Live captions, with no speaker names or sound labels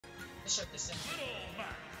shut this in.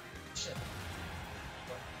 Shit.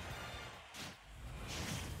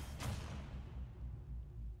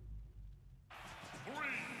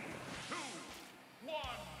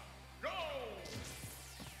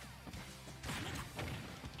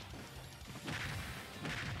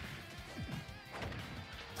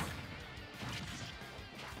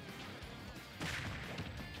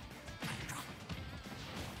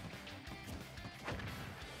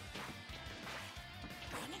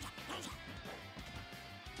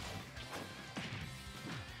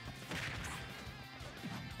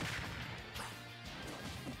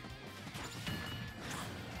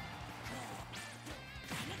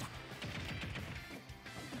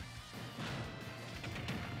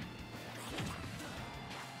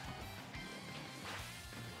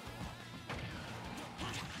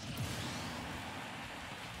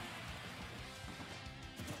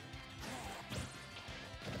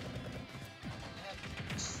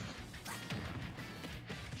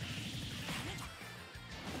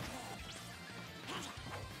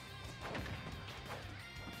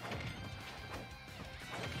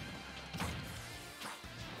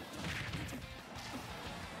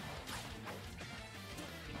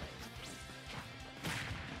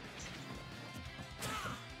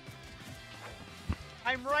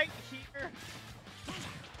 I'm right here.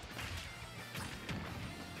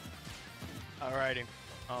 Alrighty.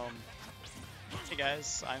 Hey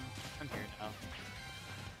guys, I'm here now.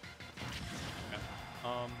 Okay.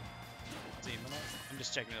 Let's see, I'm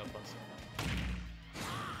just checking it up on something.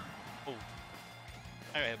 Oh,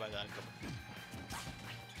 I got hit by that.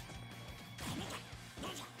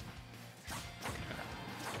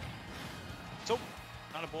 So,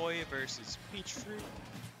 not a boy versus Peachtree.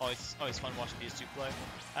 Always fun watching these two play.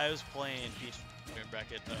 I was playing Peachtree in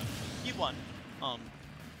bracket. He won.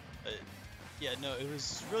 Yeah, no, it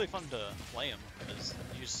was really fun to play him because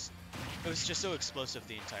it was just so explosive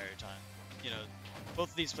the entire time. You know, both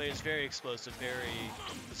of these players very explosive,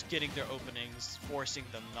 just getting their openings, forcing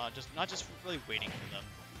them, not just really waiting for them.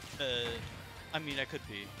 I mean, I could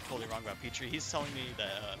be totally wrong about Peachtree. He's telling me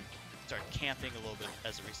that start camping a little bit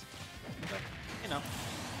as a recent, so, you know.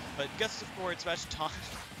 But gets the forward smash taunt.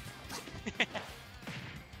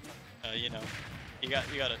 You know, you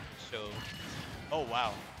gotta show. Oh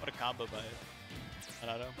wow, what a combo by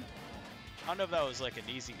Monado. I don't know if that was like an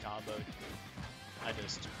easy combo. I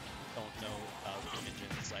just don't know about Greninja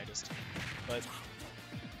in the slightest. But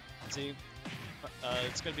see,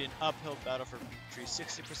 it's gonna be an uphill battle for Peachtree.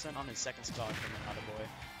 60% on his second stock from Monado boy,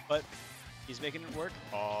 but he's making it work.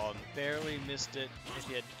 Oh, barely missed it. If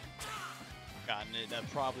he had gotten it, that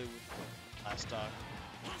probably would be last stock.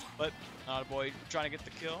 But Monado boy trying to get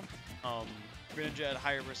the kill. Greninja at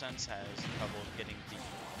higher percents has trouble getting the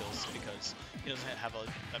kills because he doesn't have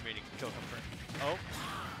that many kill confirms.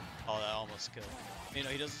 Oh, that almost killed. You know,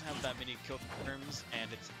 he doesn't have that many kill confirms, and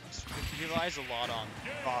he relies a lot on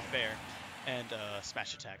raw fair and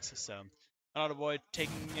smash attacks. So Monado boy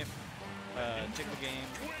taking the game.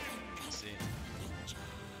 Let's see,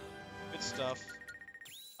 good stuff.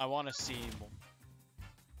 I want to see more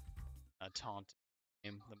taunt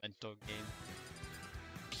game, the mental game.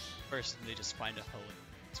 First, they just find a hole when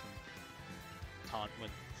taunt when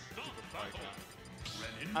people like that.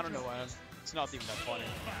 I don't know why. It's not even that funny.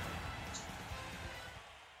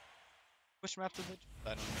 Which map did it?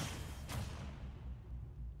 I don't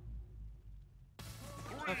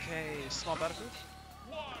know. Okay, small battlefield.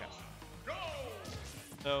 Okay.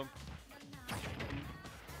 So,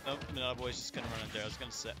 nope, Monado boy's just gonna run in there. I was gonna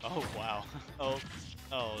say, oh wow, oh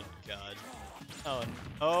god.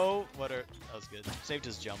 Oh, that was good. Saved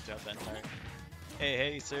his jump throughout that entire.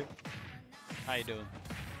 Hey, sir. How you doing?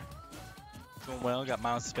 Doing well. Got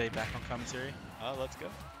Miles Spade back on commentary. Oh, let's go.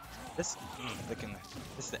 This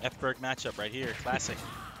is the F-Berg matchup right here. Classic.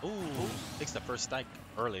 Ooh, takes the first strike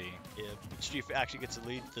early. Yeah, Peachtree actually gets a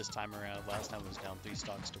lead this time around. Last time it was down 3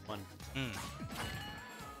 stocks to 1.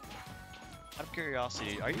 Out of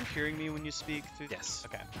curiosity, are you hearing me when you speak through? Yes.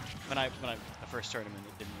 Okay. When I the first tournament,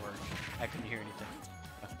 it didn't work. I couldn't hear anything.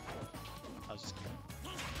 I was just kidding.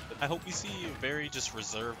 I hope you see very just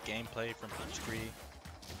reserved gameplay from Peachtree.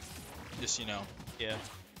 Just, you know. Yeah.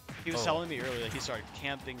 He was telling me earlier that he started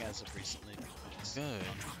camping as of recently. Good.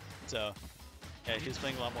 So, yeah, he was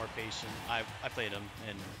playing a lot more patient. I played him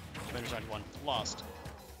in Winners Round 1. Lost.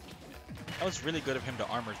 That was really good of him to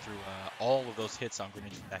armor through all of those hits on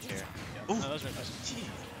Greninja back here. Yeah. No, that was really nice.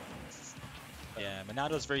 Yeah,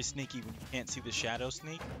 Monado's very sneaky. When you can't see the shadow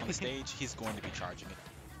sneak on the stage, he's going to be charging it.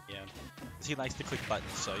 Yeah. Because he likes to click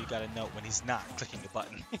buttons, so you gotta know when he's not clicking the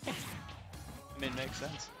button. I mean, it makes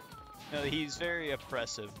sense. No, he's very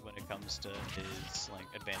oppressive when it comes to his like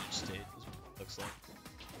advantage state. Is what it looks like.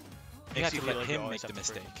 You have to feel let like you him always make the have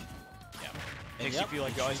to mistake. Yeah. And Makes yep, you feel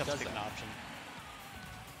like he you always sure have to does pick an that. option.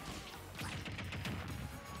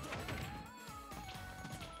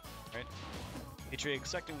 Right? Peachtree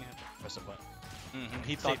expecting him to press a button.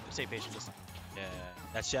 He thought, Stay patient this time. yeah,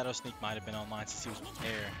 that Shadow Sneak might have been online since he was in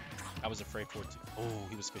air. I was afraid for it too. Oh,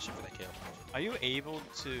 he was fishing for that KO punch. Are you able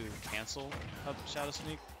to cancel a Shadow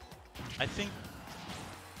Sneak? I think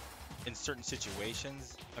in certain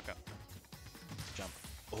situations, Okay. jump.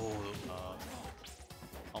 Oh,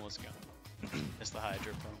 Almost got. Missed the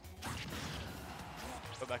Hydro Pump.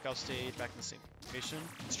 Go back off stage, back in the same location.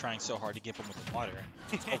 he's trying so hard to get him with the water.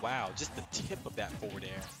 Oh wow, just the tip of that forward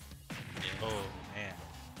air. Yeah. Oh man.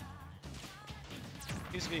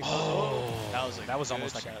 Used to be That was good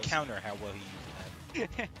almost like Shadow a counter how well he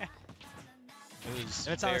used that. It was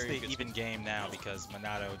And it's very honestly good even game now because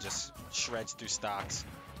Monado just shreds through stocks.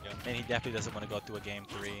 Yeah. And he definitely doesn't want to go through a game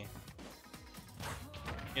 3.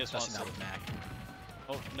 He just wants Especially to. not with Mac.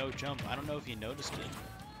 Oh, no jump. I don't know if he noticed it.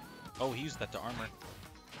 Oh, he used that to armor.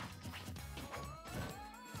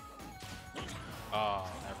 Oh,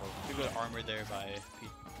 that He got armored there by Pete.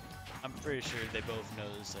 I'm pretty sure they both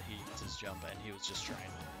knows that he hits his jump and he was just trying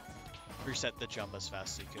to reset the jump as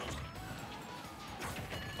fast as he could.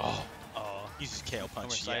 Oh, Oh, he used KO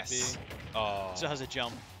punch. side Yes. B. Oh. Still has a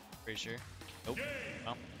jump, pretty sure. Nope.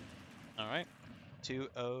 Oh. Alright. 2-0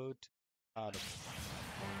 to bottom.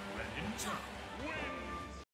 Greninja wins.